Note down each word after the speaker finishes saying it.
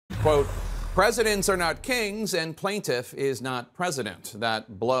Quote, presidents are not kings and plaintiff is not president.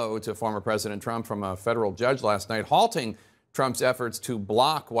 That blow to former President Trump from a federal judge last night, halting Trump's efforts to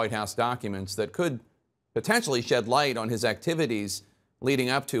block White House documents that could potentially shed light on his activities leading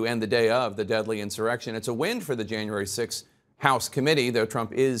up to and the day of the deadly insurrection. It's a win for the January 6th House committee, though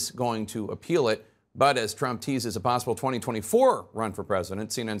Trump is going to appeal it. But as Trump teases a possible 2024 run for president,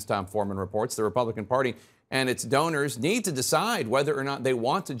 CNN's Tom Foreman reports the Republican Party and its donors need to decide whether or not they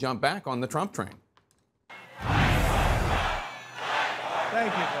want to jump back on the Trump train.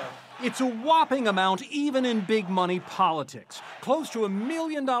 Thank you, Bill. It's a whopping amount, even in big money politics. Close to $1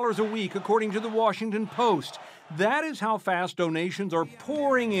 million a week, according to the Washington Post. That is how fast donations are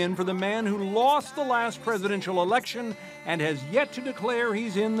pouring in for the man who lost the last presidential election and has yet to declare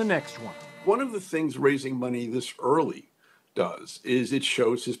he's in the next one. One of the things raising money this early does is it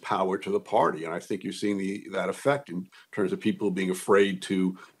shows his power to the party. And I think you're seeing that effect in terms of people being afraid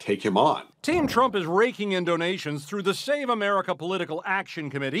to take him on. Team Trump is raking in donations through the Save America Political Action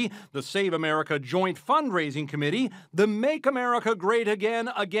Committee, the Save America Joint Fundraising Committee, the Make America Great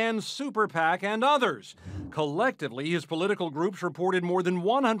Again Super PAC, and others. Collectively, his political groups reported more than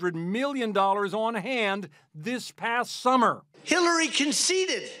 $100 million on hand this past summer. Hillary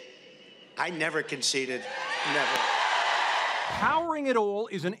conceded. I never conceded. Never. Powering it all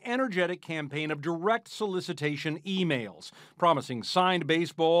is an energetic campaign of direct solicitation emails, promising signed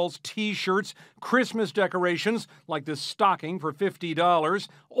baseballs, T-shirts, Christmas decorations like this stocking for $50,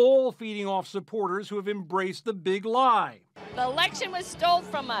 all feeding off supporters who have embraced the big lie. The election was stolen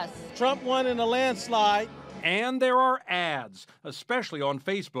from us. Trump won in a landslide. And there are ads, especially on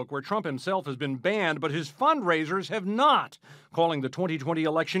Facebook, where Trump himself has been banned, but his fundraisers have not, calling the 2020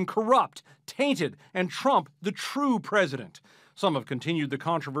 election corrupt, tainted, and Trump the true president. Some have continued the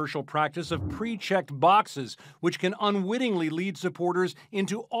controversial practice of pre-checked boxes, which can unwittingly lead supporters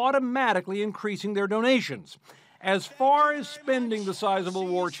into automatically increasing their donations. As far as spending the sizable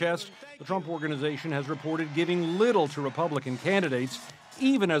war chest, the Trump Organization has reported giving little to Republican candidates,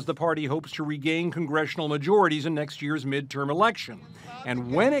 even as the party hopes to regain congressional majorities in next year's midterm election.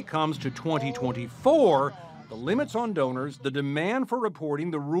 And when it comes to 2024, the limits on donors, the demand for reporting,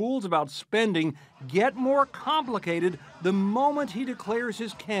 the rules about spending get more complicated the moment he declares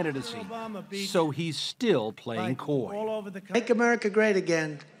his candidacy. So he's still playing coy. Make America great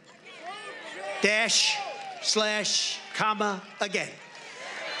again. / again.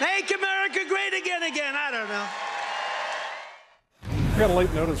 Make America great again. I don't know. We got a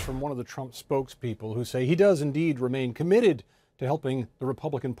late notice from one of the Trump spokespeople who say he does indeed remain committed to helping the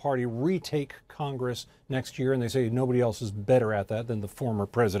Republican Party retake Congress next year, and they say nobody else is better at that than the former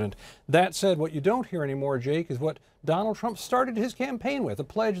president. That said, what you don't hear anymore, Jake, is what Donald Trump started his campaign with, a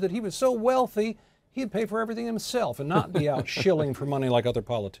pledge that he was so wealthy he'd pay for everything himself and not be out shilling for money like other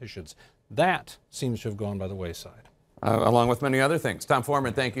politicians. That seems to have gone by the wayside. Along with many other things. Tom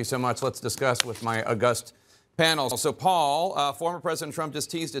Foreman, thank you so much. Let's discuss with my august panel. So, Paul, former President Trump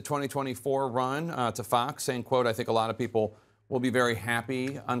just teased a 2024 run to Fox, saying, quote, I think a lot of people will be very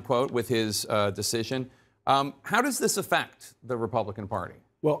happy, unquote, with his decision. How does this affect the Republican Party?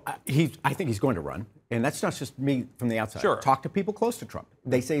 Well, I think he's going to run. And that's not just me from the outside. Sure. Talk to people close to Trump.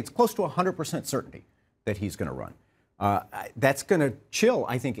 They say it's close to 100% certainty that he's going to run. That's going to chill,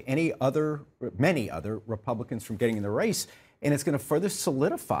 I think, many other Republicans from getting in the race. And it's going to further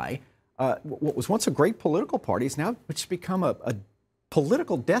solidify what was once a great political party is now it's become a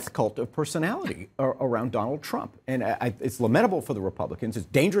political death cult of personality around Donald Trump. And it's lamentable for the Republicans. It's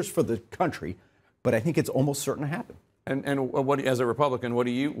dangerous for the country. But I think it's almost certain to happen. And what, as a Republican, what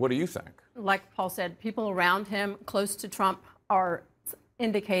do you think? Like Paul said, people around him close to Trump are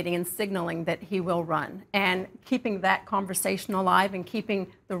indicating and signaling that he will run. And keeping that conversation alive and keeping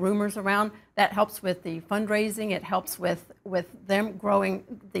the rumors around, that helps with the fundraising. It helps with them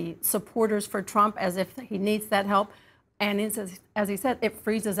growing the supporters for Trump as if he needs that help. And as he said, it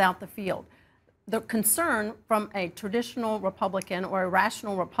freezes out the field. The concern from a traditional Republican or a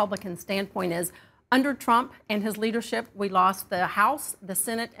rational Republican standpoint is, under Trump and his leadership, we lost the House, the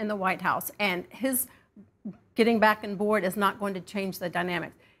Senate, and the White House. And his getting back on board is not going to change the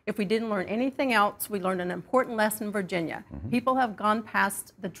dynamics. If we didn't learn anything else, we learned an important lesson in Virginia. People have gone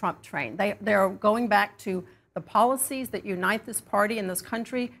past the Trump train. They're going back to the policies that unite this party and this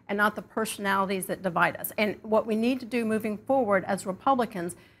country and not the personalities that divide us. And what we need to do moving forward as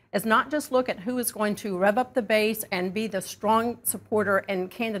Republicans is not just look at who is going to rev up the base and be the strong supporter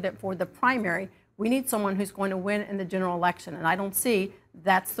and candidate for the primary. We need someone who's going to win in the general election, and I don't see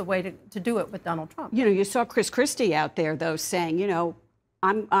that's the way to do it with Donald Trump. You know, you saw Chris Christie out there, though, saying, you know,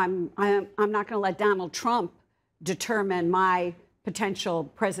 I'm not going to let Donald Trump determine my potential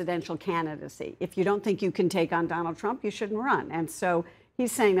presidential candidacy. If you don't think you can take on Donald Trump, you shouldn't run. And so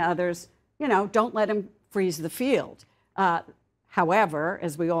he's saying to others, you know, don't let him freeze the field. However,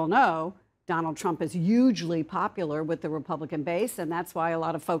 as we all know, Donald Trump is hugely popular with the Republican base, and that's why a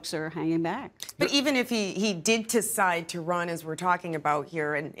lot of folks are hanging back. But even if he did decide to run, as we're talking about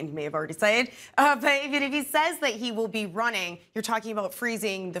here, and he may have already said it, but even if he says that he will be running, you're talking about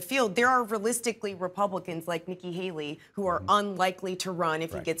freezing the field. There are realistically Republicans like Nikki Haley who are unlikely to run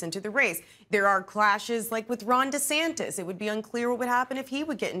if he gets into the race. There are clashes like with Ron DeSantis. It would be unclear what would happen if he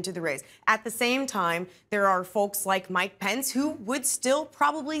would get into the race. At the same time, there are folks like Mike Pence who would still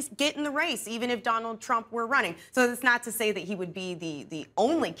probably get in the race, even if Donald Trump were running. So that's not to say that he would be the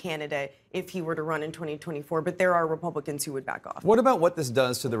only candidate if he were to run in 2024, but there are Republicans who would back off. What about what this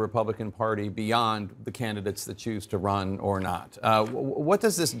does to the Republican Party beyond the candidates that choose to run or not? What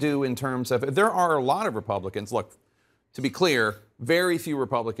does this do in terms of, there are a lot of Republicans, look, to be clear, very few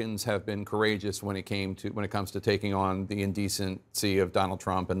Republicans have been courageous when it comes to taking on the indecency of Donald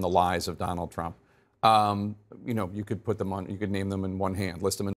Trump and the lies of Donald Trump. You know, you could put them on, you could name them in one hand,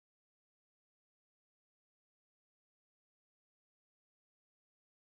 list them in